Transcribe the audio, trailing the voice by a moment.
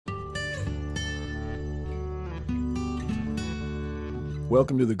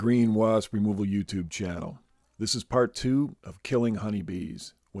Welcome to the Green Wasp Removal YouTube channel. This is part 2 of killing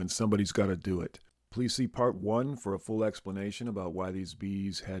honeybees, when somebody's got to do it. Please see part 1 for a full explanation about why these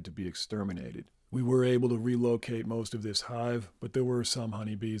bees had to be exterminated. We were able to relocate most of this hive, but there were some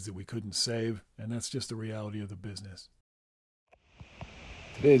honeybees that we couldn't save, and that's just the reality of the business.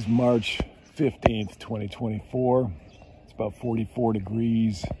 Today is March 15th, 2024. It's about 44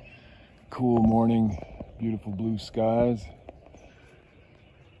 degrees, cool morning, beautiful blue skies.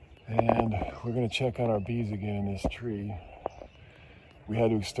 And we're going to check on our bees again in this tree. We had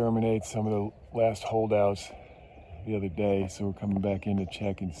to exterminate some of the last holdouts the other day, so we're coming back in to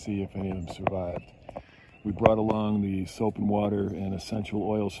check and see if any of them survived. We brought along the soap and water and essential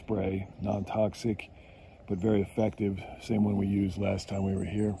oil spray, non-toxic, but very effective, same one we used last time we were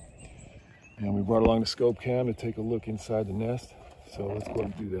here. And we brought along the scope cam to take a look inside the nest, so let's go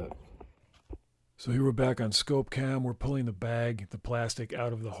and do that. So here we're back on scope cam. We're pulling the bag, the plastic,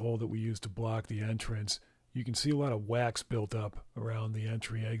 out of the hole that we used to block the entrance. You can see a lot of wax built up around the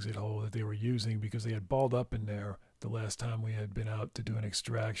entry exit hole that they were using because they had balled up in there the last time we had been out to do an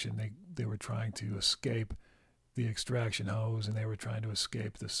extraction. They were trying to escape the extraction hose, and they were trying to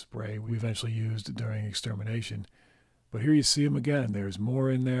escape the spray we eventually used during extermination. But here you see them again. There's more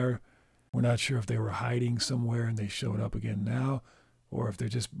in there. We're not sure if they were hiding somewhere and they showed up again now, or if they're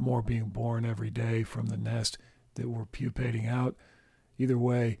just more being born every day from the nest that we're pupating out. Either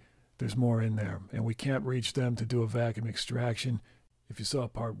way, there's more in there, and we can't reach them to do a vacuum extraction. If you saw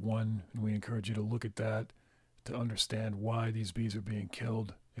part 1, and we encourage you to look at that to understand why these bees are being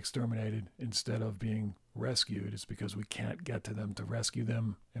killed, exterminated, instead of being rescued. It's because we can't get to them to rescue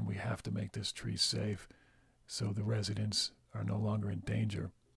them, and we have to make this tree safe so the residents are no longer in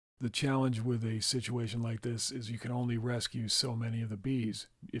danger. The challenge with a situation like this is you can only rescue so many of the bees.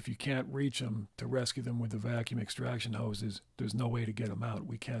 If you can't reach them to rescue them with the vacuum extraction hoses, there's no way to get them out.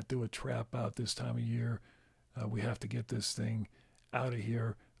 We can't do a trap out this time of year. We have to get this thing out of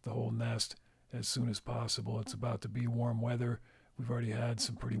here, the whole nest, as soon as possible. It's about to be warm weather. We've already had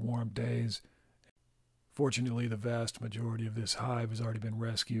some pretty warm days. Fortunately, the vast majority of this hive has already been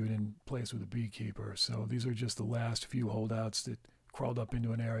rescued and placed with a beekeeper. So these are just the last few holdouts that crawled up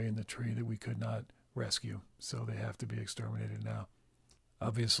into an area in the tree that we could not rescue, so they have to be exterminated now.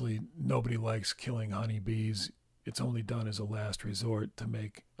 Obviously, nobody likes killing honeybees. It's only done as a last resort to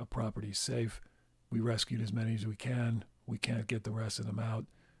make a property safe. We rescued as many as we can. We can't get the rest of them out.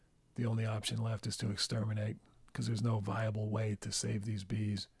 The only option left is to exterminate, because there's no viable way to save these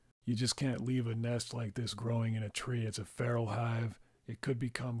bees. You just can't leave a nest like this growing in a tree. It's a feral hive. It could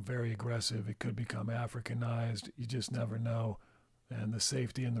become very aggressive. It could become Africanized. You just never know. And the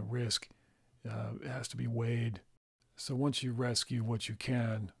safety and the risk has to be weighed. So once you rescue what you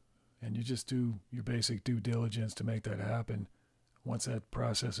can, and you just do your basic due diligence to make that happen, once that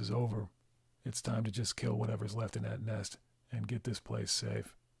process is over, it's time to just kill whatever's left in that nest and get this place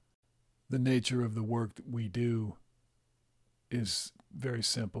safe. The nature of the work that we do is very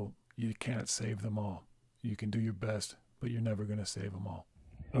simple. You can't save them all. You can do your best, but you're never going to save them all.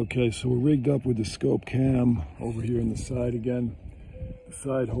 Okay, so we're rigged up with the scope cam over here on the side again. The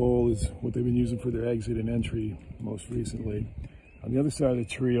side hole is what they've been using for their exit and entry most recently. On the other side of the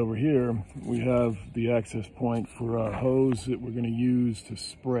tree over here, we have the access point for a hose that we're going to use to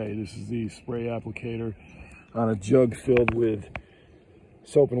spray. This is the spray applicator on a jug filled with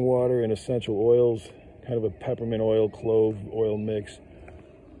soap and water and essential oils, kind of a peppermint oil, clove oil mix.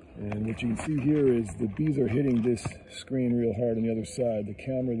 And what you can see here is the bees are hitting this screen real hard on the other side. The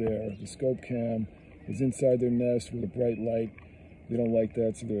camera there, the scope cam, is inside their nest with a bright light. They don't like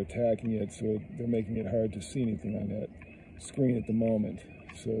that, so they're attacking it, so they're making it hard to see anything on that screen at the moment.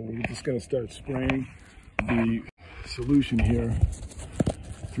 So we're just going to start spraying the solution here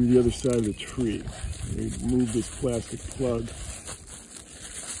through the other side of the tree. We remove this plastic plug,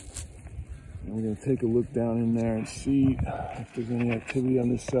 and we're going to take a look down in there and see if there's any activity on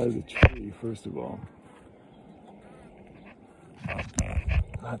this side of the tree, first of all.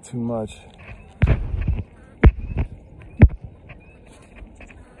 Not too much.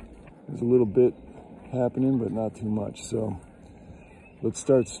 There's a little bit happening, but not too much. So let's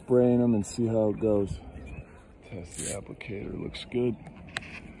start spraying them and see how it goes. Test the applicator, looks good.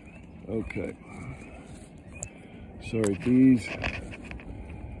 Okay. Sorry, bees.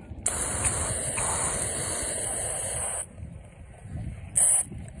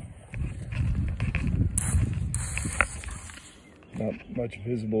 Not much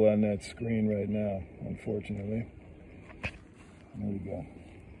visible on that screen right now, unfortunately. There we go.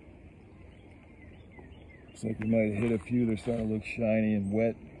 Looks like we might have hit a few. They're starting to look shiny and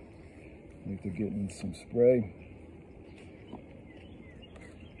wet. I think they're getting some spray.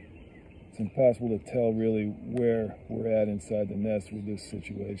 impossible to tell really where we're at inside the nest with this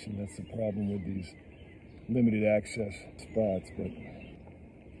situation. That's the problem with these limited access spots, but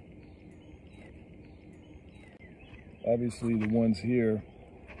obviously the ones here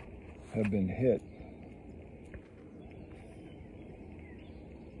have been hit.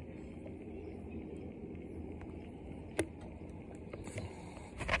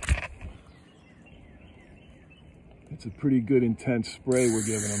 It's a pretty good intense spray we're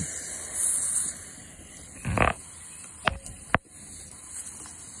giving them.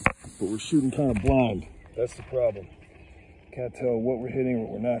 But we're shooting kind of blind. That's the problem. Can't tell what we're hitting or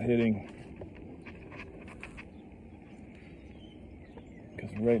what we're not hitting.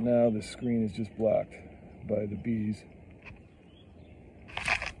 Because right now the screen is just blocked by the bees.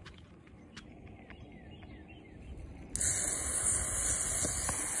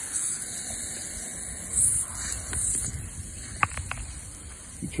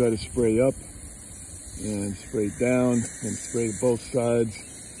 We try to spray up and spray down and spray to both sides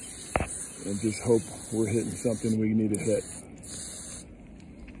and just hope we're hitting something we need to hit.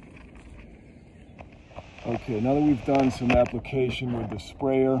 Okay, now that we've done some application with the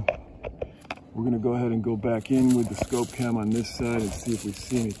sprayer, we're going to go ahead and go back in with the scope cam on this side and see if we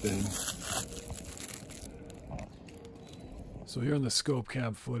see anything. So here in the scope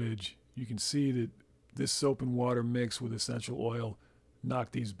cam footage, you can see that this soap and water mix with essential oil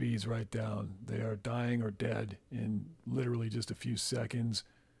knocked these bees right down. They are dying or dead in literally just a few seconds.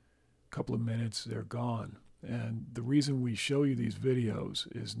 Couple of minutes, they're gone. And the reason we show you these videos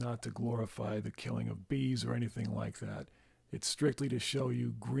is not to glorify the killing of bees or anything like that. It's strictly to show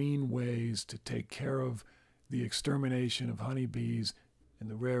you green ways to take care of the extermination of honeybees in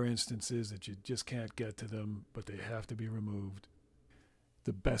the rare instances that you just can't get to them, but they have to be removed.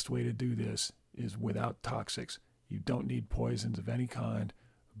 The best way to do this is without toxics. You don't need poisons of any kind.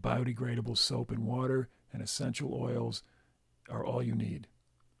 Biodegradable soap and water and essential oils are all you need,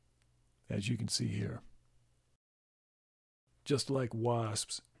 as you can see here. Just like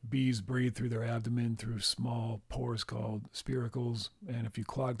wasps, bees breathe through their abdomen through small pores called spiracles, and if you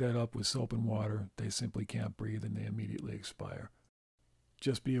clog that up with soap and water, they simply can't breathe and they immediately expire.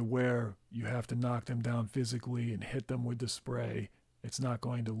 Just be aware you have to knock them down physically and hit them with the spray. It's not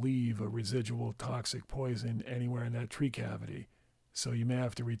going to leave a residual toxic poison anywhere in that tree cavity, so you may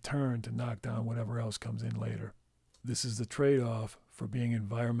have to return to knock down whatever else comes in later. This is the trade-off for being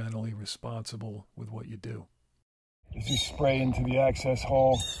environmentally responsible with what you do. Just spray into the access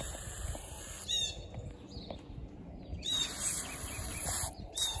hole.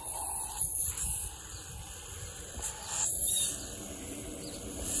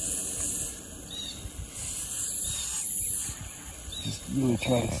 Just really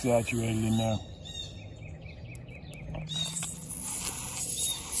try to saturate it in there.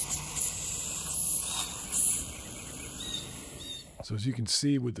 So as you can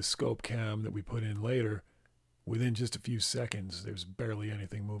see with the scope cam that we put in later, within just a few seconds, there's barely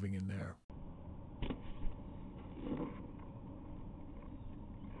anything moving in there.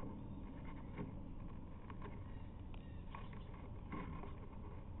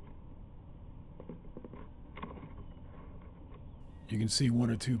 You can see one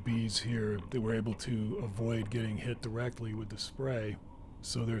or two bees here that were able to avoid getting hit directly with the spray,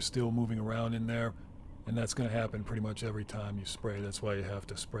 so they're still moving around in there. And that's going to happen pretty much every time you spray. That's why you have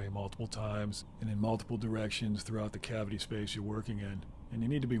to spray multiple times and in multiple directions throughout the cavity space you're working in. And you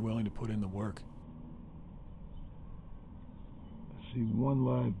need to be willing to put in the work. I see one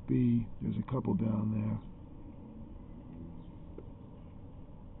live bee. There's a couple down there.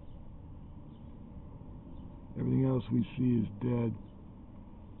 Everything else we see is dead.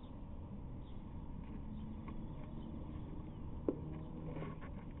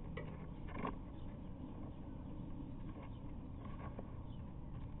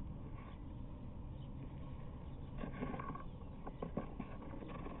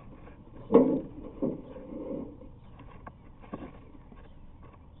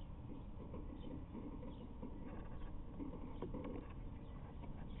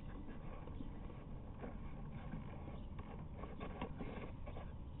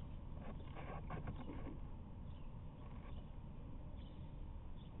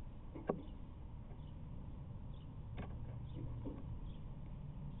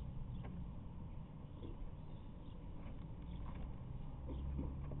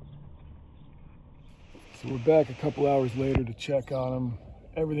 So we're back a couple hours later to check on them.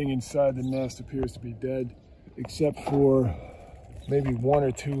 Everything inside the nest appears to be dead, except for maybe one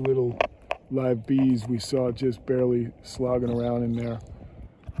or two little live bees we saw just barely slogging around in there.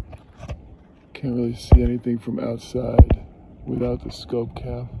 Can't really see anything from outside without the scope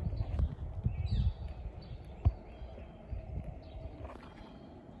cap.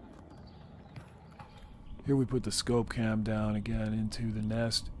 Here we put the scope cam down again into the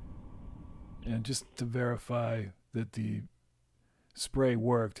nest, and just to verify that the spray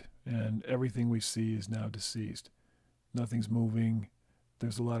worked, and everything we see is now deceased. Nothing's moving.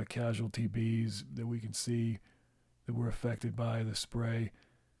 There's a lot of casualty bees that we can see that were affected by the spray.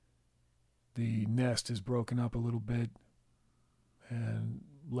 The nest is broken up a little bit and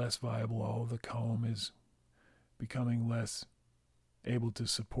less viable. All of the comb is becoming less able to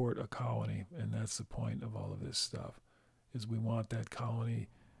support a colony, and that's the point of all of this stuff, is we want that colony,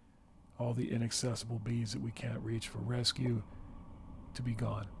 all the inaccessible bees that we can't reach for rescue, to be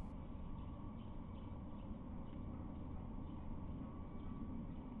gone.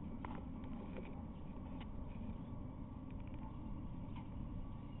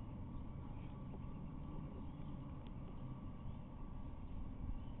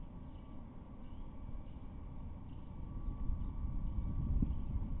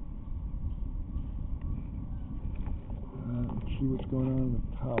 See what's going on at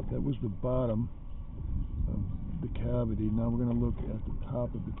the top. That was the bottom of the cavity. Now we're going to look at the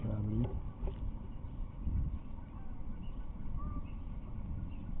top of the cavity.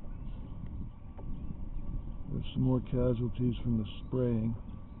 There's some more casualties from the spraying.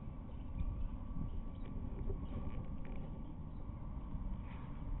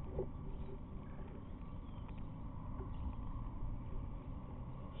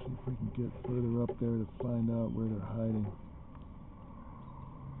 See if we can get further up there to find out where they're hiding.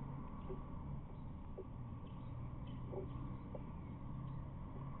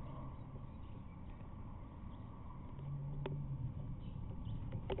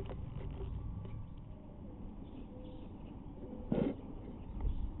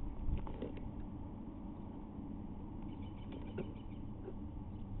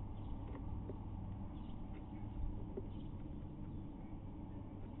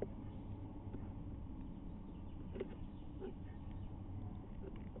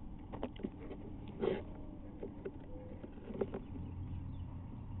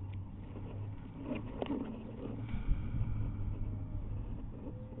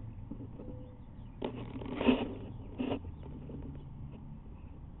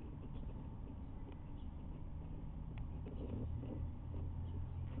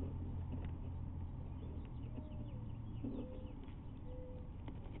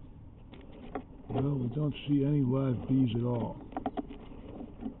 Well, we don't see any live bees at all.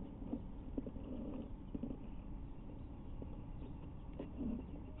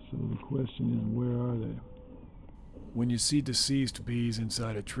 So the question is, where are they? When you see deceased bees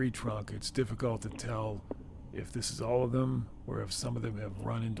inside a tree trunk, it's difficult to tell if this is all of them or if some of them have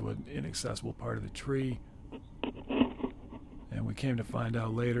run into an inaccessible part of the tree. And we came to find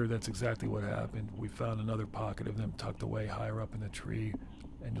out later that's exactly what happened. We found another pocket of them tucked away higher up in the tree,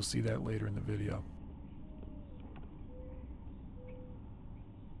 and you'll see that later in the video.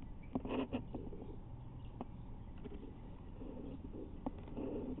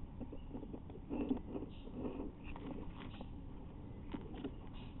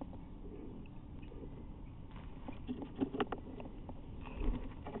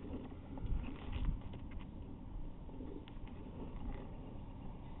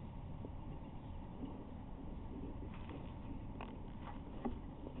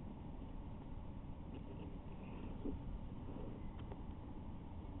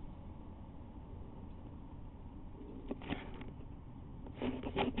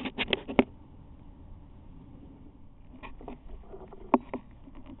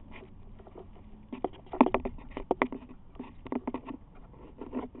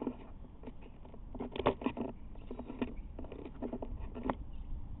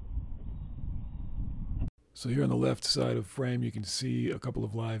 So here on the left side of frame, you can see a couple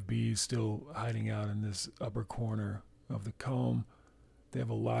of live bees still hiding out in this upper corner of the comb. They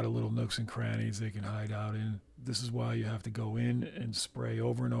have a lot of little nooks and crannies they can hide out in. This is why you have to go in and spray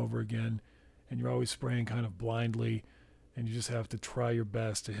over and over again, and you're always spraying kind of blindly, and you just have to try your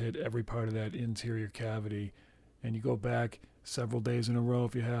best to hit every part of that interior cavity, and you go back several days in a row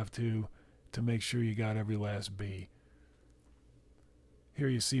if you have to make sure you got every last bee. Here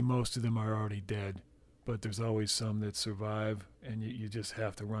you see most of them are already dead, but there's always some that survive, and you just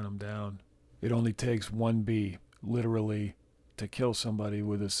have to run them down. It only takes one bee, literally, to kill somebody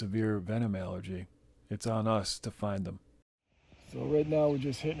with a severe venom allergy. It's on us to find them. So right now we're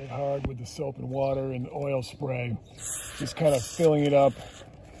just hitting it hard with the soap and water and oil spray, just kind of filling it up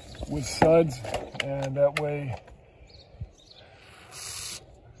with suds, and that way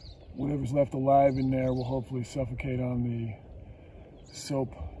whatever's left alive in there will hopefully suffocate on the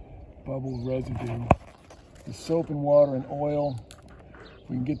soap bubble residue. The soap and water and oil, if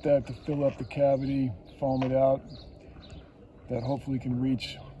we can get that to fill up the cavity foam it out. That hopefully can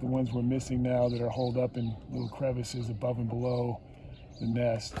reach the ones we're missing now that are holed up in little crevices above and below the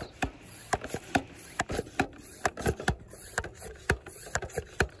nest.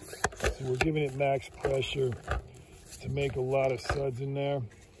 So we're giving it max pressure to make a lot of suds in there,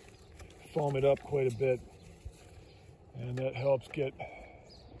 foam it up quite a bit, and that helps get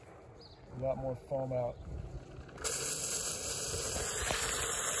a lot more foam out.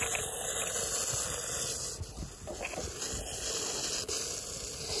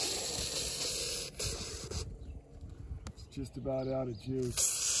 It's just about out of juice.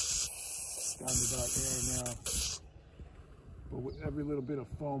 It's down to about there now. But with every little bit of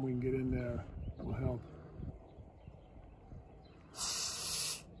foam we can get in there will help.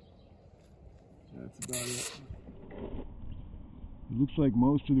 That's about it. It looks like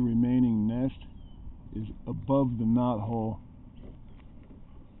most of the remaining nest is above the knot hole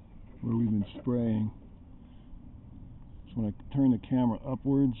where we've been spraying. So when I turn the camera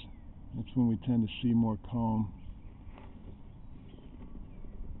upwards, that's when we tend to see more comb.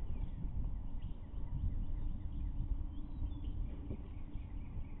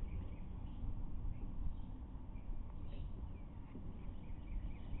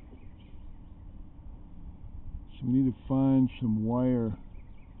 So we need to find some wire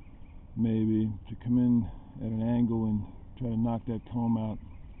maybe to come in at an angle and try to knock that comb out.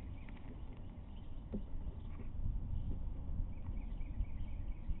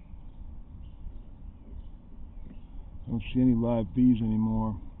 I don't see any live bees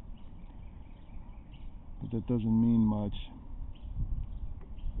anymore, but that doesn't mean much,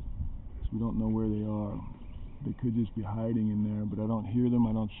 because we don't know where they are. They could just be hiding in there, but I don't hear them,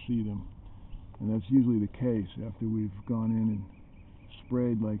 I don't see them. And that's usually the case after we've gone in and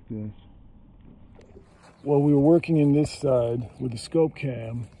sprayed like this. Well, we were working in this side with the scope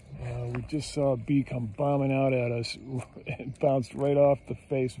cam. We just saw a bee come bombing out at us and bounced right off the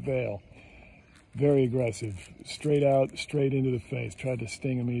face veil. Very aggressive. Straight out, straight into the face. Tried to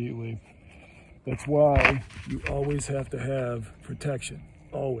sting immediately. That's why you always have to have protection.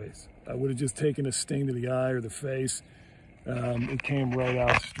 Always. I would have just taken a sting to the eye or the face. It came right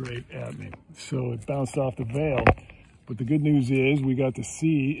out straight at me. So it bounced off the veil. But the good news is we got to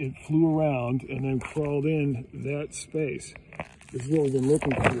see it flew around and then crawled in that space. This is what we've been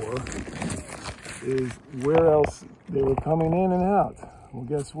looking for, is where else they were coming in and out. Well,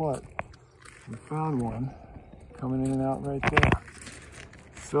 guess what? We found one coming in and out right there.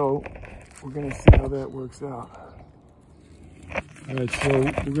 So we're going to see how that works out. All right, so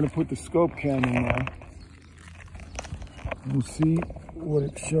we're going to put the scope cam in now. We'll see what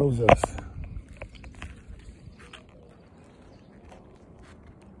it shows us.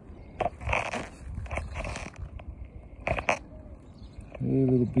 Hey,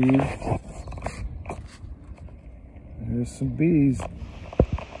 little bees. There's some bees.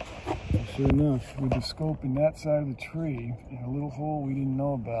 Sure enough, with the scope in that side of the tree, in a little hole we didn't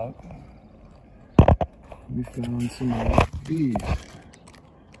know about, we found some bees.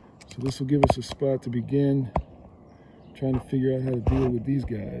 So this will give us a spot to begin trying to figure out how to deal with these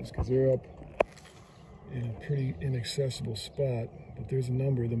guys, because they're up in a pretty inaccessible spot, but there's a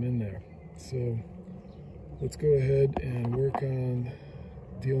number of them in there. So let's go ahead and work on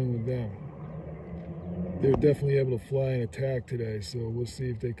dealing with them. They're definitely able to fly and attack today, so we'll see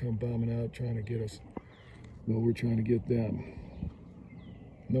if they come bombing out trying to get us while we're trying to get them.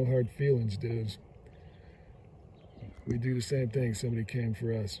 No hard feelings, dudes. We do the same thing if somebody came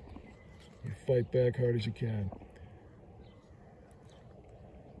for us. You fight back hard as you can.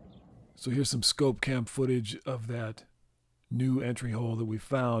 So here's some scope cam footage of that new entry hole that we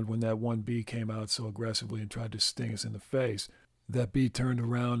found when that one bee came out so aggressively and tried to sting us in the face. That bee turned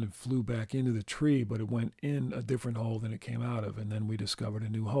around and flew back into the tree, but it went in a different hole than it came out of, and then we discovered a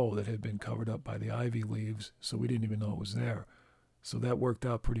new hole that had been covered up by the ivy leaves, so we didn't even know it was there. So that worked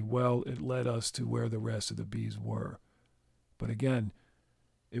out pretty well. It led us to where the rest of the bees were. But again,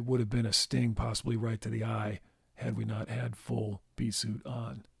 it would have been a sting possibly right to the eye had we not had full bee suit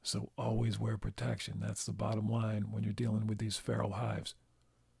on. So always wear protection. That's the bottom line when you're dealing with these feral hives,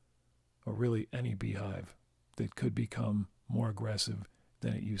 or really any beehive that could become more aggressive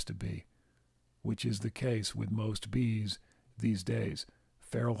than it used to be, which is the case with most bees these days.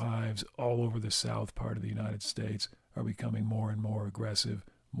 Feral hives all over the south part of the United States are becoming more and more aggressive,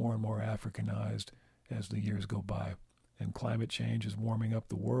 more and more Africanized as the years go by. And climate change is warming up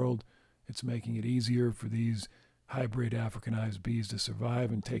the world. It's making it easier for these hybrid Africanized bees to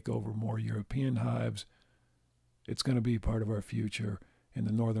survive and take over more European hives. It's going to be part of our future in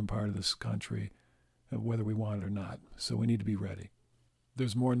the northern part of this country, whether we want it or not. So we need to be ready.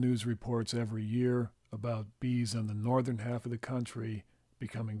 There's more news reports every year about bees on the northern half of the country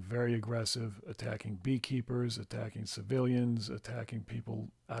becoming very aggressive, attacking beekeepers, attacking civilians, attacking people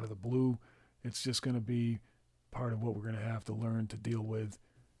out of the blue. It's just going to be part of what we're going to have to learn to deal with.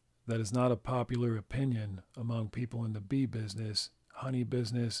 That is not a popular opinion among people in the bee business, honey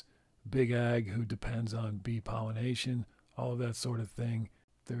business, big ag who depends on bee pollination, all of that sort of thing.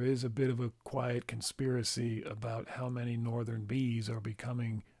 There is a bit of a quiet conspiracy about how many northern bees are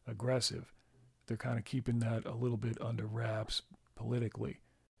becoming aggressive. They're kind of keeping that a little bit under wraps politically.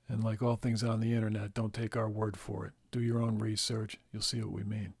 And like all things on the internet, don't take our word for it. Do your own research. You'll see what we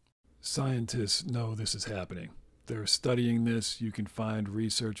mean. Scientists know this is happening. They're studying this. You can find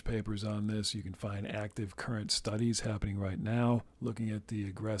research papers on this. You can find active current studies happening right now, looking at the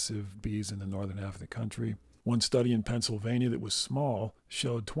aggressive bees in the northern half of the country. One study in Pennsylvania that was small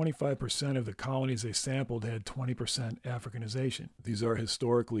showed 25% of the colonies they sampled had 20% Africanization. These are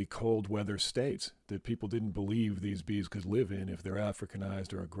historically cold weather states that people didn't believe these bees could live in if they're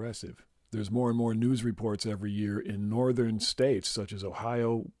Africanized or aggressive. There's more and more news reports every year in northern states such as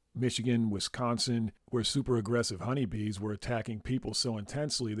Ohio, Michigan, Wisconsin, where super aggressive honeybees were attacking people so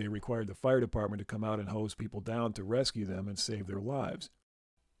intensely they required the fire department to come out and hose people down to rescue them and save their lives.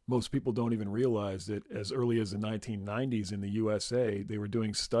 Most people don't even realize that as early as the 1990s in the USA, they were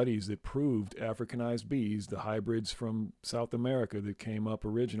doing studies that proved Africanized bees, the hybrids from South America that came up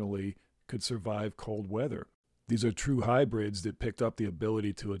originally, could survive cold weather. These are true hybrids that picked up the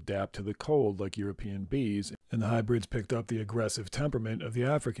ability to adapt to the cold like European bees, and the hybrids picked up the aggressive temperament of the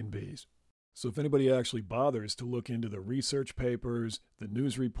African bees. So if anybody actually bothers to look into the research papers, the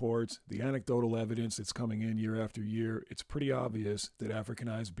news reports, the anecdotal evidence that's coming in year after year, it's pretty obvious that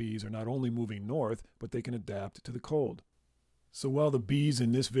Africanized bees are not only moving north, but they can adapt to the cold. So while the bees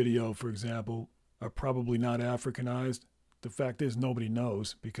in this video, for example, are probably not Africanized, the fact is nobody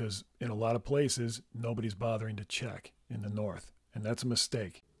knows because in a lot of places, nobody's bothering to check in the north. And that's a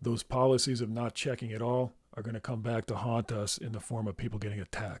mistake. Those policies of not checking at all are going to come back to haunt us in the form of people getting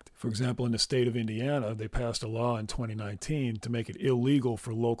attacked. For example, in the state of Indiana, they passed a law in 2019 to make it illegal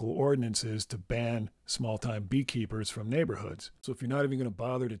for local ordinances to ban small-time beekeepers from neighborhoods. So if you're not even going to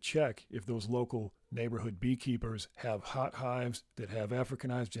bother to check if those local neighborhood beekeepers have hot hives that have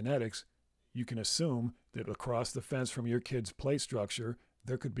Africanized genetics, you can assume that across the fence from your kid's play structure,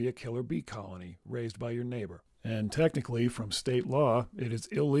 there could be a killer bee colony raised by your neighbor. And technically, from state law, it is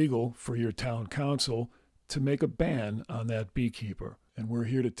illegal for your town council to make a ban on that beekeeper. And we're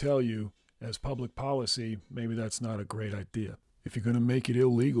here to tell you, as public policy, maybe that's not a great idea. If you're going to make it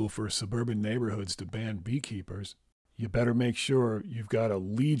illegal for suburban neighborhoods to ban beekeepers, you better make sure you've got a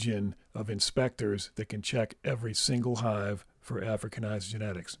legion of inspectors that can check every single hive for Africanized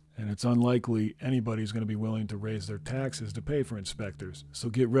genetics. And it's unlikely anybody's going to be willing to raise their taxes to pay for inspectors. So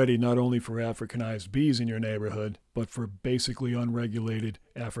get ready not only for Africanized bees in your neighborhood, but for basically unregulated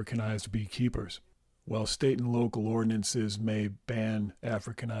Africanized beekeepers. While state and local ordinances may ban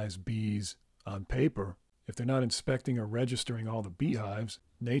Africanized bees on paper, if they're not inspecting or registering all the beehives,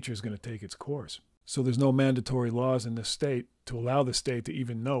 nature is going to take its course. So there's no mandatory laws in the state to allow the state to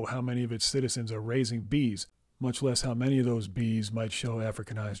even know how many of its citizens are raising bees, much less how many of those bees might show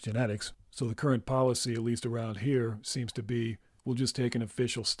Africanized genetics. So the current policy, at least around here, seems to be, we'll just take an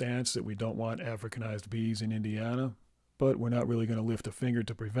official stance that we don't want Africanized bees in Indiana, but we're not really going to lift a finger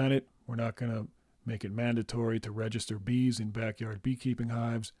to prevent it. We're not going to make it mandatory to register bees in backyard beekeeping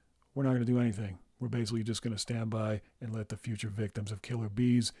hives. We're not going to do anything. We're basically just going to stand by and let the future victims of killer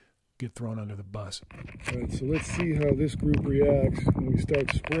bees get thrown under the bus. All right, so let's see how this group reacts when we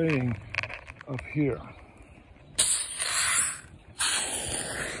start spraying up here.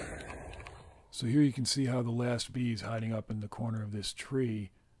 So here you can see how the last bees hiding up in the corner of this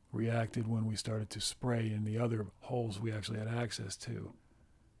tree reacted when we started to spray in the other holes we actually had access to.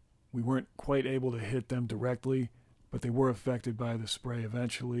 We weren't quite able to hit them directly, but they were affected by the spray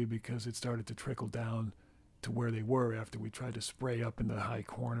eventually because it started to trickle down to where they were after we tried to spray up in the high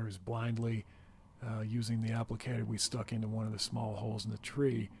corners blindly using the applicator we stuck into one of the small holes in the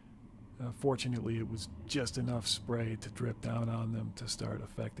tree. Fortunately, it was just enough spray to drip down on them to start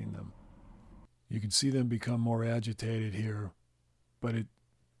affecting them. You can see them become more agitated here, but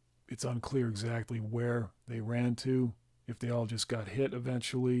it's unclear exactly where they ran to, if they all just got hit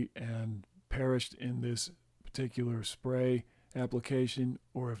eventually and perished in this particular spray application,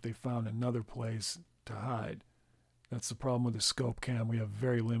 or if they found another place to hide. That's the problem with the scope cam. We have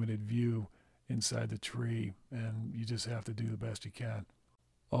very limited view inside the tree, and you just have to do the best you can.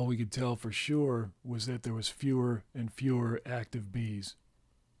 All we could tell for sure was that there was fewer and fewer active bees.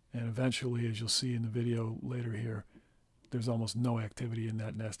 And eventually, as you'll see in the video later here, there's almost no activity in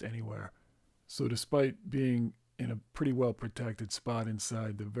that nest anywhere. So despite being in a pretty well protected spot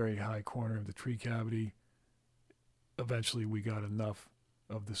inside the very high corner of the tree cavity, eventually we got enough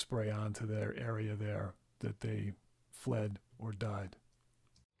of the spray onto their area there that they fled or died.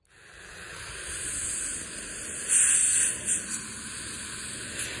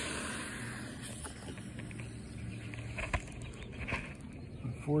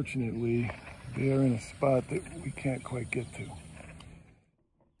 Unfortunately, they are in a spot that we can't quite get to.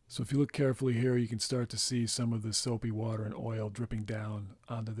 So if you look carefully here, you can start to see some of the soapy water and oil dripping down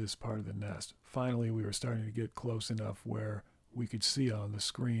onto this part of the nest. Finally, we were starting to get close enough where we could see on the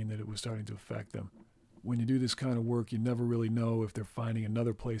screen that it was starting to affect them. When you do this kind of work, you never really know if they're finding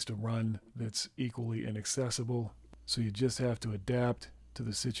another place to run that's equally inaccessible. So you just have to adapt to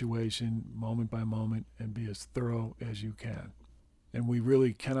the situation moment by moment and be as thorough as you can. And we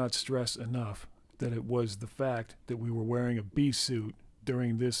really cannot stress enough that it was the fact that we were wearing a bee suit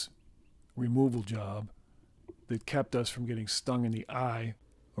during this removal job that kept us from getting stung in the eye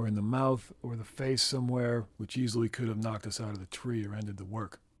or in the mouth or the face somewhere, which easily could have knocked us out of the tree or ended the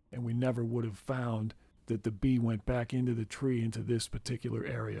work. And we never would have found that the bee went back into the tree, into this particular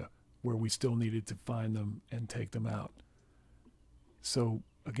area where we still needed to find them and take them out. So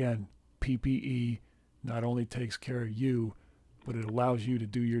again, PPE not only takes care of you, but it allows you to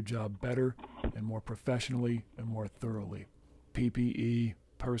do your job better and more professionally and more thoroughly. PPE,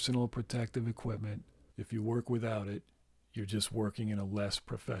 personal protective equipment, if you work without it, you're just working in a less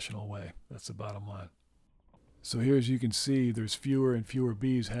professional way. That's the bottom line. So here, as you can see, there's fewer and fewer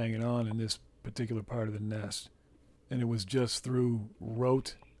bees hanging on in this particular part of the nest. And it was just through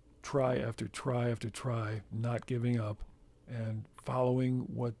rote try after try after try, not giving up, and following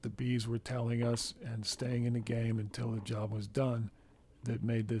what the bees were telling us and staying in the game until the job was done that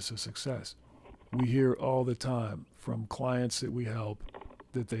made this a success. We hear all the time from clients that we help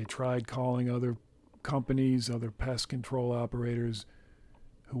that they tried calling other companies, other pest control operators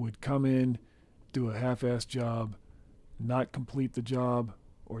who would come in, do a half-assed job, not complete the job,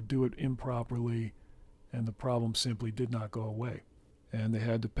 or do it improperly, and the problem simply did not go away. And they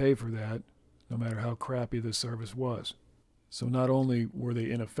had to pay for that, no matter how crappy the service was. So not only were they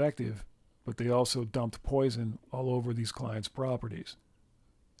ineffective, but they also dumped poison all over these clients' properties.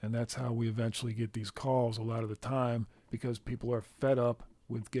 And that's how we eventually get these calls a lot of the time, because people are fed up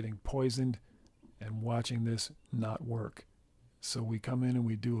with getting poisoned and watching this not work. So we come in and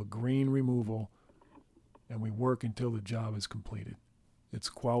we do a green removal, and we work until the job is completed. It's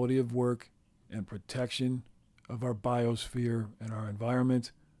quality of work and protection of our biosphere and our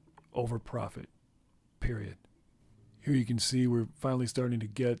environment over profit, period. Here you can see we're finally starting to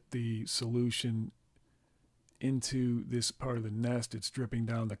get the solution into this part of the nest. It's dripping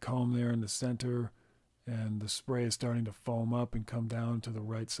down the comb there in the center, and the spray is starting to foam up and come down to the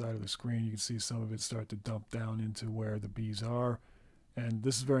right side of the screen. You can see some of it start to dump down into where the bees are. And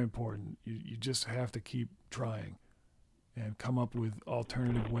this is very important. You just have to keep trying and come up with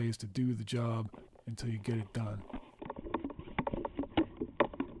alternative ways to do the job until you get it done.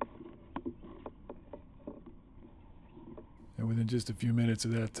 And within just a few minutes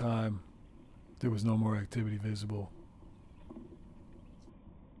of that time, there was no more activity visible.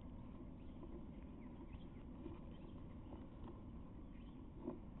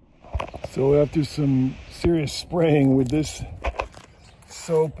 So after some serious spraying with this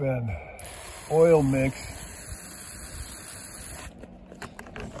soap and oil mix,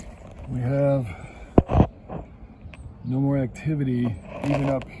 we have no more activity even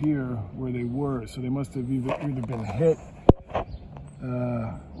up here where they were. So they must have either been hit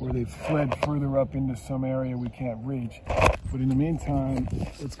or they've fled further up into some area we can't reach. But in the meantime,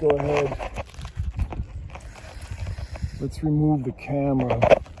 let's go ahead. Let's remove the camera.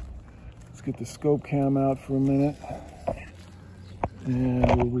 Let's get the scope cam out for a minute,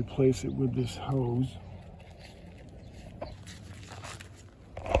 and we'll replace it with this hose.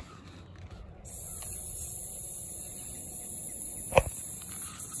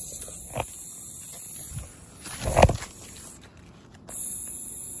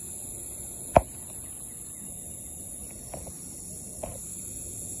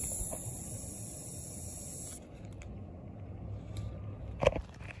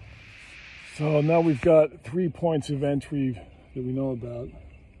 So now we've got 3 points of entry that we know about.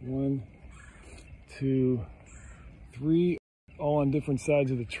 1, 2, 3, all on different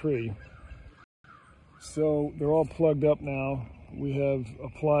sides of the tree. So they're all plugged up now. We have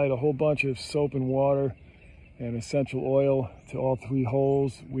applied a whole bunch of soap and water and essential oil to all 3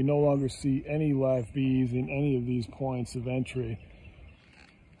 holes. We no longer see any live bees in any of these points of entry.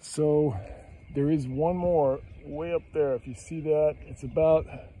 So there is one more way up there. If you see that, it's about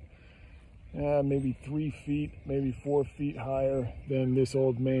maybe 3 feet, maybe 4 feet higher than this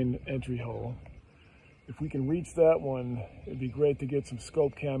old main entry hole. If we can reach that one, it'd be great to get some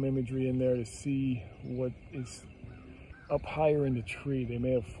scope cam imagery in there to see what is up higher in the tree. They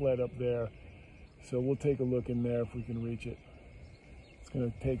may have fled up there. So we'll take a look in there if we can reach it. It's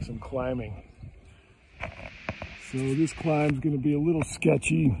going to take some climbing. So this climb's going to be a little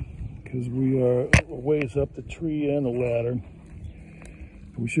sketchy because we are a ways up the tree and the ladder.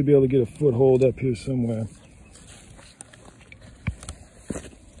 We should be able to get a foothold up here somewhere.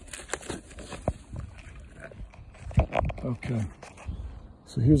 Okay,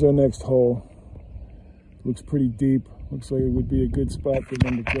 so here's our next hole. Looks pretty deep. Looks like it would be a good spot for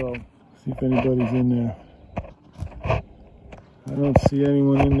them to go. See if anybody's in there. I don't see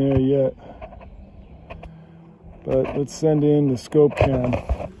anyone in there yet. But let's send in the scope cam.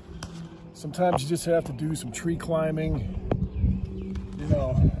 Sometimes you just have to do some tree climbing. You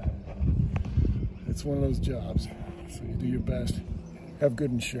know, it's one of those jobs. So you do your best. Have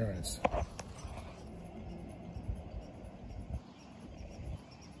good insurance.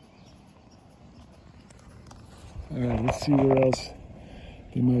 All right, let's see where else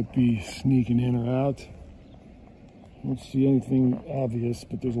they might be sneaking in or out. I don't see anything obvious,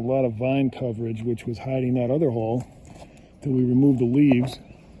 but there's a lot of vine coverage which was hiding that other hole until we removed the leaves.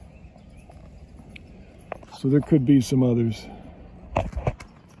 So there could be some others.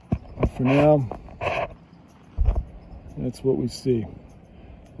 But for now, that's what we see.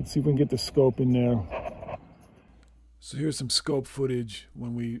 Let's see if we can get the scope in there. So here's some scope footage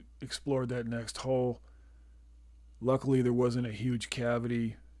when we explored that next hole. Luckily, there wasn't a huge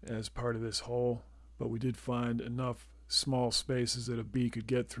cavity as part of this hole, but we did find enough small spaces that a bee could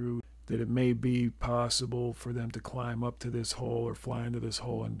get through that it may be possible for them to climb up to this hole or fly into this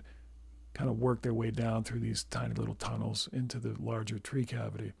hole and kind of work their way down through these tiny little tunnels into the larger tree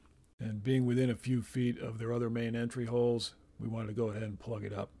cavity. And being within a few feet of their other main entry holes, we wanted to go ahead and plug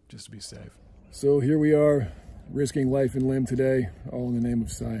it up just to be safe. So here we are, risking life and limb today, all in the name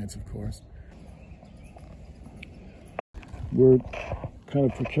of science, of course. We're kind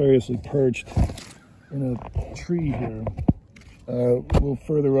of precariously perched in a tree here, a little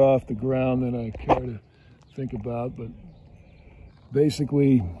further off the ground than I care to think about, but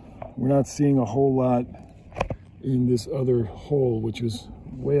basically we're not seeing a whole lot in this other hole, which is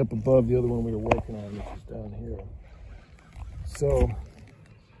way up above the other one we were working on, which is down here. So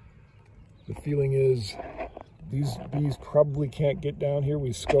the feeling is these bees probably can't get down here.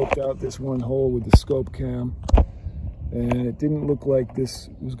 We scoped out this one hole with the scope cam, and it didn't look like this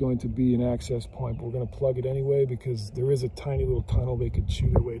was going to be an access point, but we're going to plug it anyway because there is a tiny little tunnel they could chew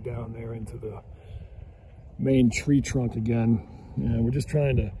their way down there into the main tree trunk again. And we're just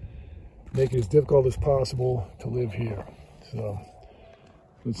trying to make it as difficult as possible to live here. So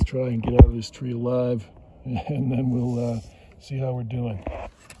let's try and get out of this tree alive, and then we'll see how we're doing.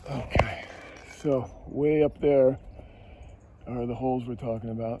 Okay, so way up there are the holes we're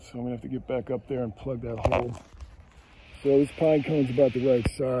talking about. So I'm gonna have to get back up there and plug that hole. So this pine cone's about the right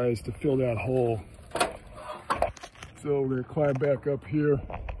size to fill that hole. So we're gonna climb back up here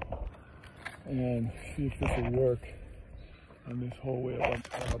and see if this will work on this hole way up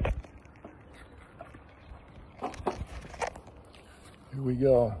top. Here we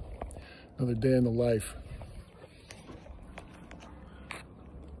go. Another day in the life.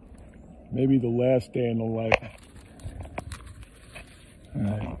 Maybe the last day in the life. All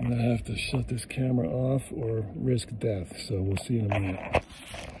right, I'm gonna have to shut this camera off or risk death, so we'll see in a minute.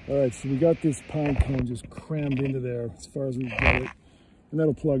 All right, so we got this pine cone just crammed into there as far as we can get it, and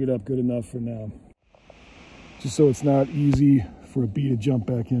that'll plug it up good enough for now. Just so it's not easy for a bee to jump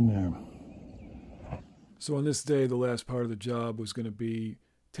back in there. So on this day, the last part of the job was going to be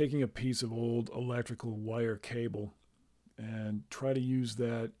taking a piece of old electrical wire cable and try to use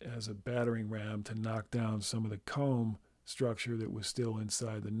that as a battering ram to knock down some of the comb structure that was still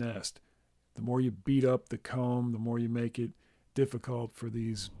inside the nest. The more you beat up the comb, the more you make it difficult for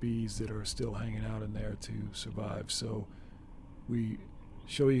these bees that are still hanging out in there to survive. So we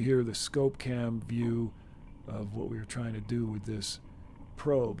show you here the scope cam view of what we were trying to do with this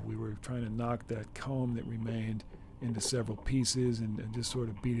probe. We were trying to knock that comb that remained into several pieces and just sort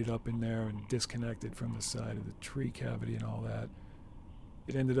of beat it up in there and disconnect it from the side of the tree cavity and all that.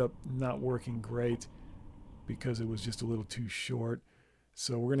 It ended up not working great because it was just a little too short.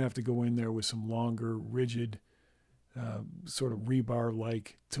 So we're going to have to go in there with some longer, rigid, sort of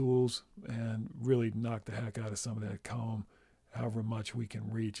rebar-like tools and really knock the heck out of some of that comb, however much we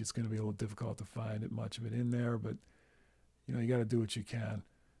can reach. It's going to be a little difficult to find much of it in there, but you know, you got to do what you can,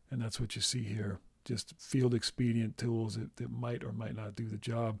 and that's what you see here. Just field expedient tools that might or might not do the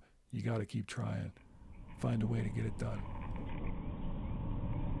job. you got to keep trying. Find a way to get it done.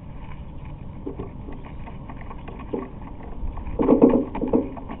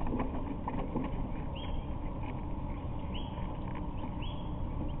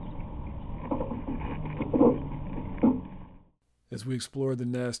 As we explored the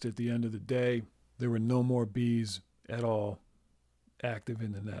nest at the end of the day, there were no more bees at all active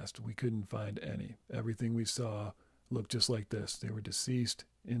in the nest. We couldn't find any. Everything we saw looked just like this. They were deceased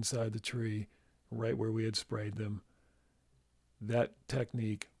inside the tree, right where we had sprayed them. That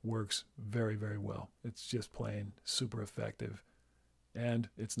technique works very, very well. It's just plain super effective, and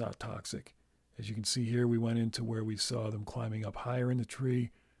it's not toxic. As you can see here, we went into where we saw them climbing up higher in the tree.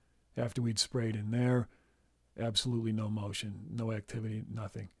 After we'd sprayed in there, absolutely no motion, no activity,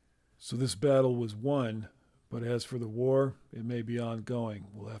 nothing. So this battle was won, but as for the war, it may be ongoing.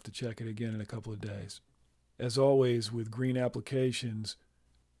 We'll have to check it again in a couple of days. As always with green applications,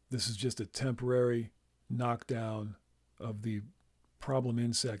 this is just a temporary knockdown of the problem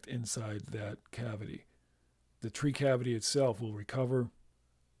insect inside that cavity. The tree cavity itself will recover.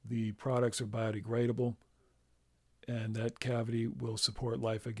 The products are biodegradable, and that cavity will support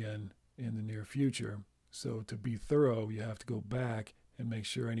life again in the near future. So to be thorough, you have to go back and make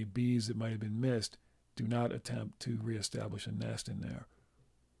sure any bees that might have been missed do not attempt to reestablish a nest in there.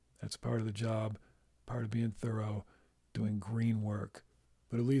 That's part of the job, part of being thorough, doing green work.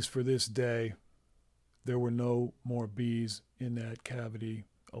 But at least for this day, there were no more bees in that cavity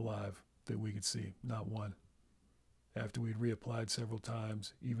alive that we could see, not one. After we'd reapplied several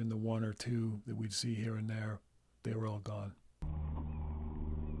times, even the one or two that we'd see here and there, they were all gone.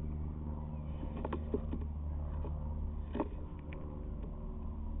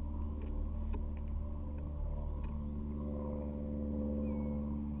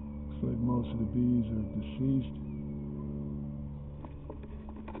 Looks like most of the bees are deceased.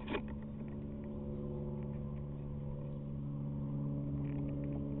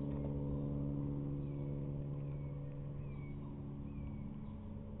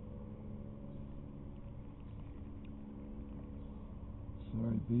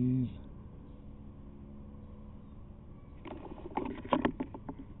 Sorry, bees.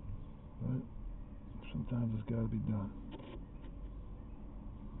 But sometimes it's got to be done.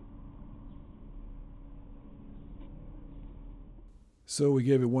 So we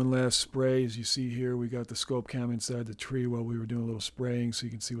gave it one last spray. As you see here, we got the scope cam inside the tree while we were doing a little spraying, so you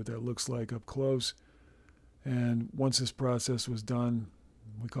can see what that looks like up close. And once this process was done,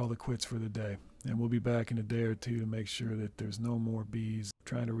 we called it quits for the day. And we'll be back in a day or two to make sure that there's no more bees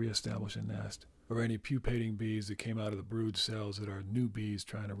trying to reestablish a nest, or any pupating bees that came out of the brood cells that are new bees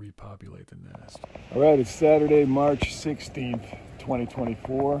trying to repopulate the nest. All right, it's Saturday, March 16th,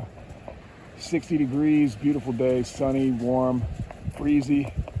 2024. 60 degrees, beautiful day, sunny, warm,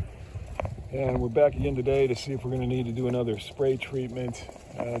 breezy. And we're back again today to see if we're going to need to do another spray treatment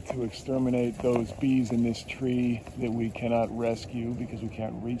to exterminate those bees in this tree that we cannot rescue because we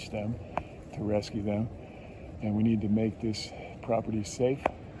can't reach them to rescue them. And we need to make this property safe.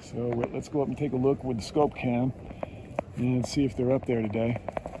 So let's go up and take a look with the scope cam and see if they're up there today.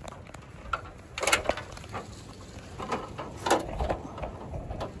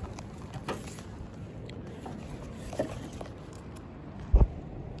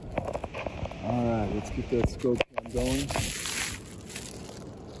 All right, let's get that scope cam going.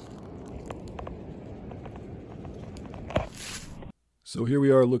 So here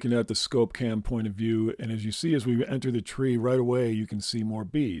we are looking at the scope cam point of view, and as you see, as we enter the tree right away, you can see more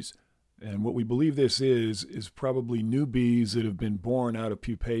bees. And what we believe this is probably new bees that have been born out of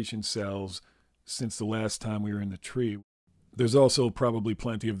pupation cells since the last time we were in the tree. There's also probably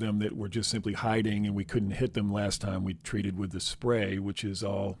plenty of them that were just simply hiding and we couldn't hit them last time we treated with the spray, which is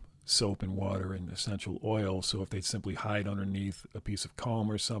all soap and water and essential oil. So if they simply hide underneath a piece of comb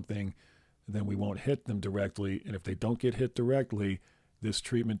or something, then we won't hit them directly. And if they don't get hit directly, this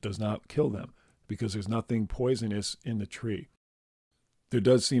treatment does not kill them because there's nothing poisonous in the tree. There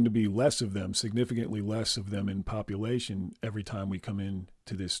does seem to be less of them, significantly less of them in population every time we come in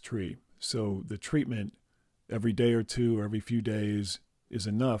to this tree. So the treatment every day or two or every few days is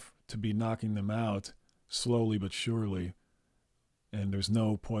enough to be knocking them out slowly but surely. And there's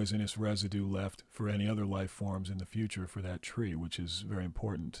no poisonous residue left for any other life forms in the future for that tree, which is very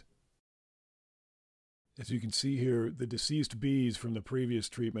important. As you can see here, the deceased bees from the previous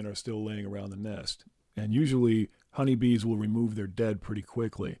treatment are still laying around the nest. And usually, honeybees will remove their dead pretty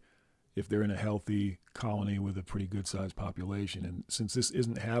quickly if they're in a healthy colony with a pretty good-sized population. And since this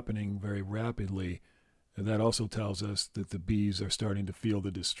isn't happening very rapidly, that also tells us that the bees are starting to feel the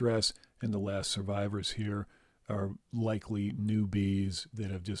distress, and the last survivors here are likely new bees that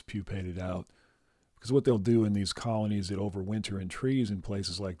have just pupated out. Because what they'll do in these colonies that overwinter in trees in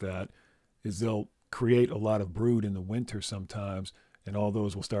places like that is they'll create a lot of brood in the winter sometimes, and all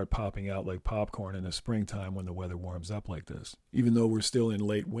those will start popping out like popcorn in the springtime when the weather warms up like this. Even though we're still in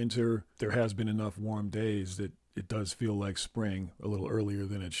late winter, there has been enough warm days that it does feel like spring a little earlier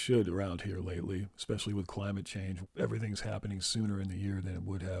than it should around here lately, especially with climate change. Everything's happening sooner in the year than it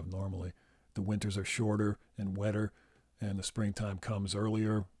would have normally. The winters are shorter and wetter, and the springtime comes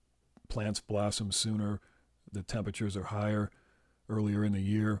earlier. Plants blossom sooner. The temperatures are higher earlier in the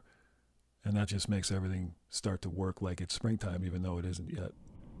year. And that just makes everything start to work like it's springtime, even though it isn't yet.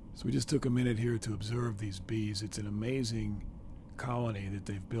 So we just took a minute here to observe these bees. It's an amazing colony that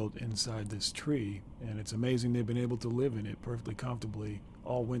they've built inside this tree, and it's amazing they've been able to live in it perfectly comfortably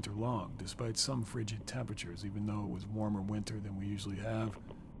all winter long, despite some frigid temperatures, even though it was warmer winter than we usually have.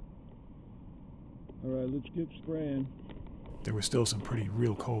 All right, let's get spraying. There were still some pretty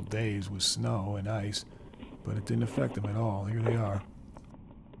real cold days with snow and ice, but it didn't affect them at all. Here they are.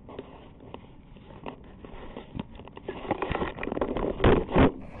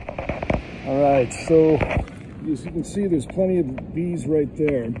 All right, so as you can see, there's plenty of bees right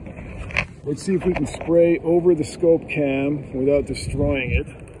there. Let's see if we can spray over the scope cam without destroying it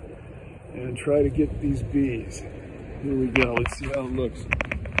and try to get these bees. Here we go. Let's see how it looks.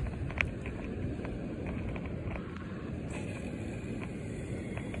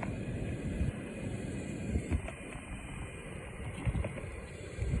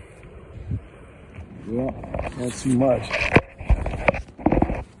 Yeah, not too much.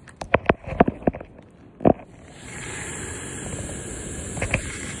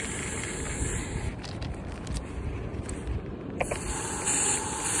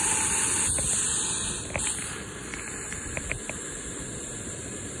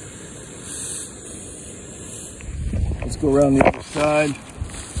 Let's go around the other side,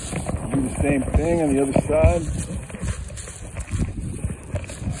 do the same thing on the other side,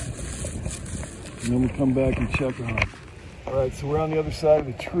 and then we come back and check on it. All right, so we're on the other side of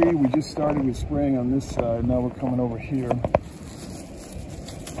the tree. We just started with spraying on this side. Now we're coming over here.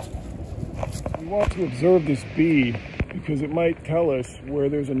 We want to observe this bee because it might tell us where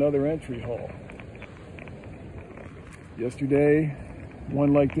there's another entry hole. Yesterday,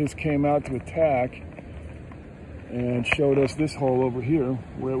 one like this came out to attack and showed us this hole over here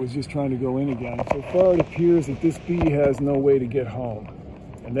where it was just trying to go in again. So far it appears that this bee has no way to get home.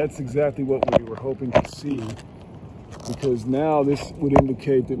 And that's exactly what we were hoping to see, because now this would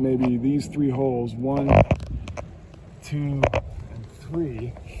indicate that maybe these three holes, 1, 2, and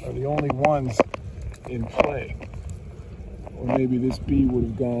 3, are the only ones in play. Or maybe this bee would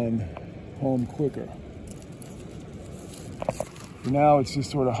have gone home quicker. For now it's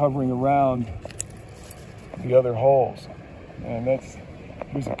just sort of hovering around the other holes, and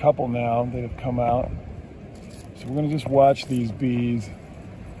there's a couple now that have come out. So we're going to just watch these bees,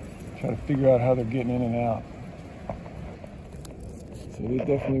 try to figure out how they're getting in and out. So they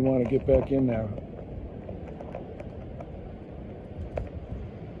definitely want to get back in there.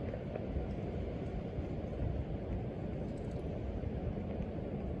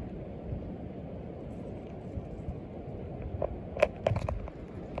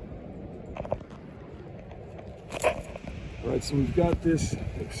 All right, so we've got this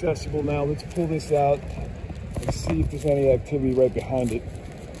accessible now. Let's pull this out and see if there's any activity right behind it.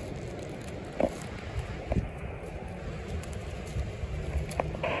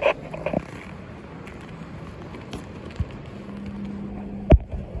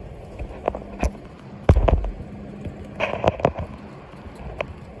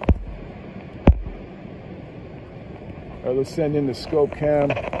 All right, let's send in the scope cam,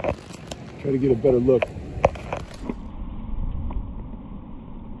 try to get a better look.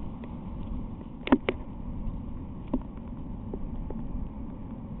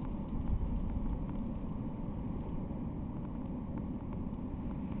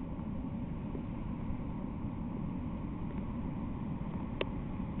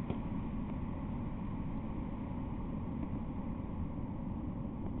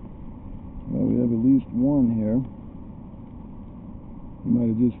 Well, we have at least one here. He might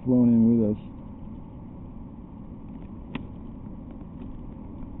have just flown in with us.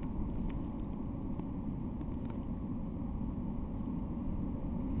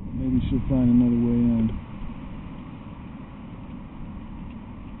 Maybe she'll find another way in.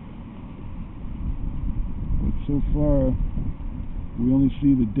 But so far, we only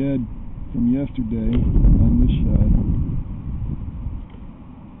see the dead from yesterday on this side.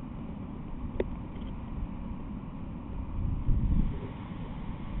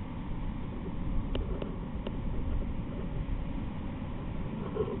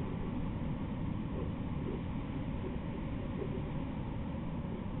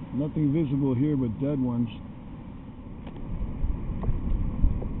 Nothing visible here but dead ones.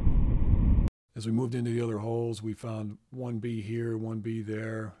 As we moved into the other holes, we found one bee here, one bee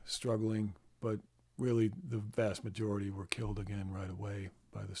there, struggling, but really the vast majority were killed again right away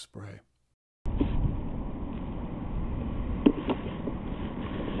by the spray.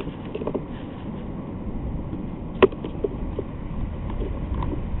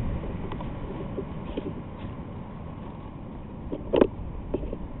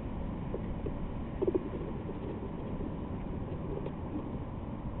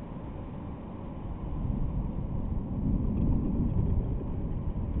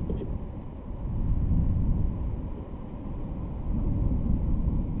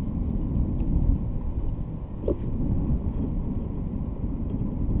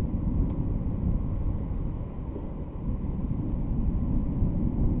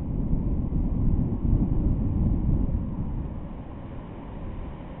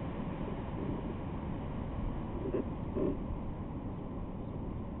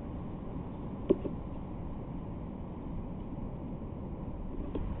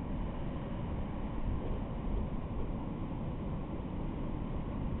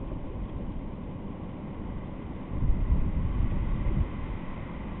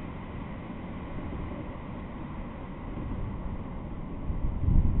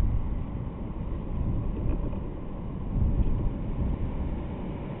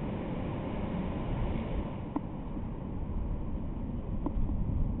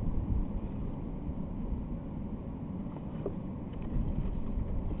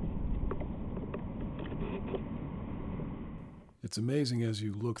 It's amazing as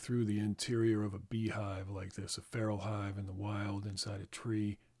you look through the interior of a beehive like this, a feral hive in the wild inside a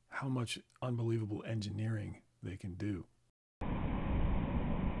tree, how much unbelievable engineering they can do.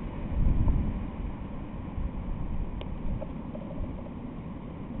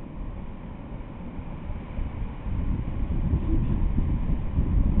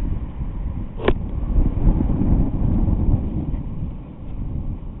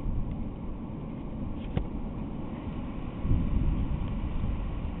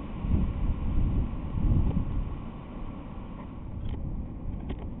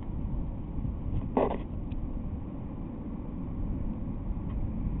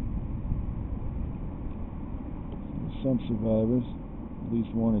 Some survivors, at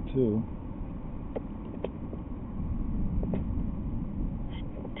least one or two.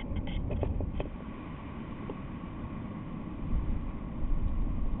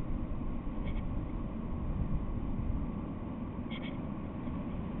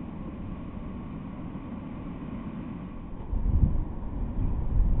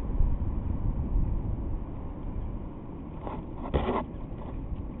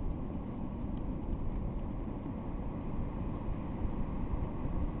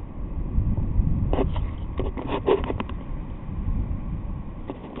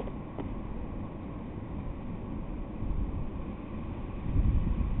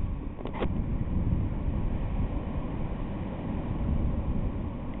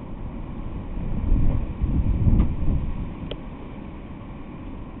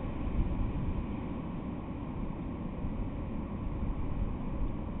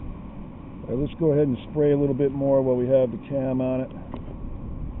 All right, let's go ahead and spray a little bit more while we have the cam on it.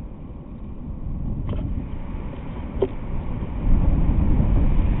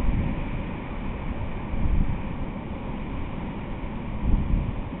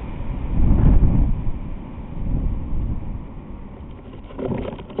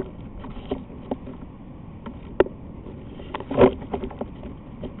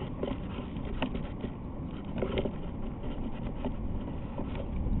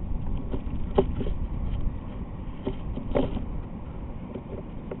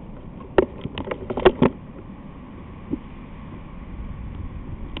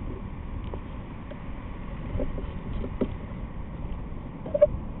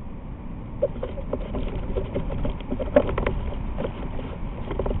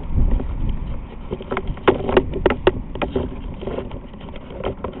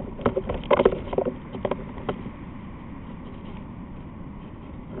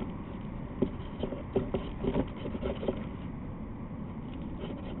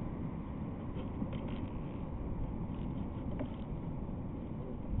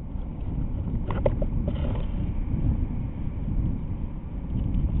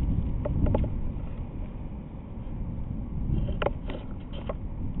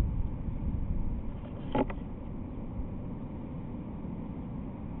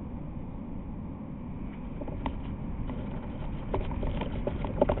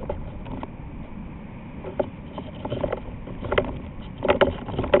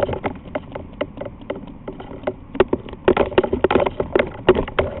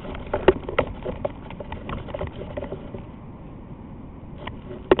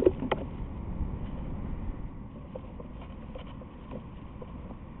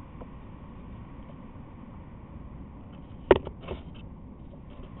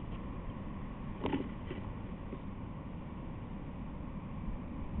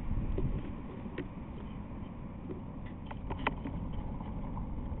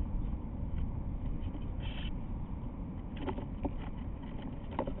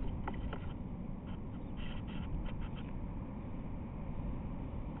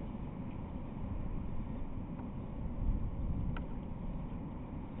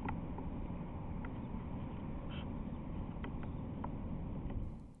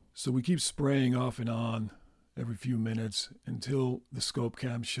 So we keep spraying off and on every few minutes until the scope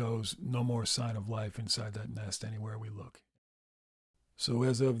cam shows no more sign of life inside that nest anywhere we look. So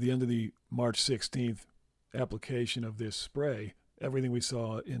as of the end of the March 16th application of this spray, everything we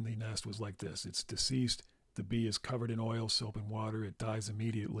saw in the nest was like this. It's deceased. The bee is covered in oil, soap, and water. It dies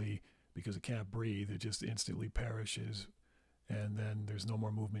immediately because it can't breathe. It just instantly perishes, and then there's no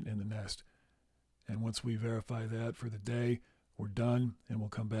more movement in the nest. And once we verify that for the day, we're done, and we'll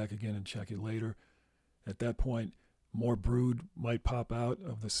come back again and check it later. At that point, more brood might pop out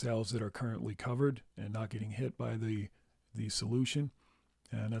of the cells that are currently covered and not getting hit by the solution,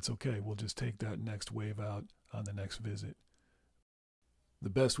 and that's okay. We'll just take that next wave out on the next visit.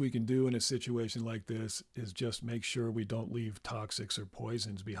 The best we can do in a situation like this is just make sure we don't leave toxics or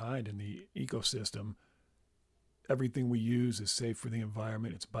poisons behind in the ecosystem. Everything we use is safe for the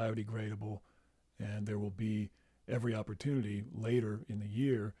environment, it's biodegradable, and there will be every opportunity later in the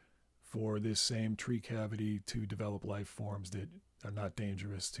year for this same tree cavity to develop life forms that are not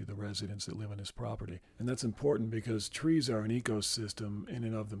dangerous to the residents that live on this property. And that's important because trees are an ecosystem in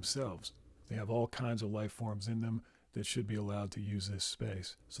and of themselves. They have all kinds of life forms in them that should be allowed to use this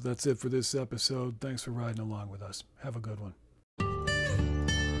space. So that's it for this episode. Thanks for riding along with us. Have a good one.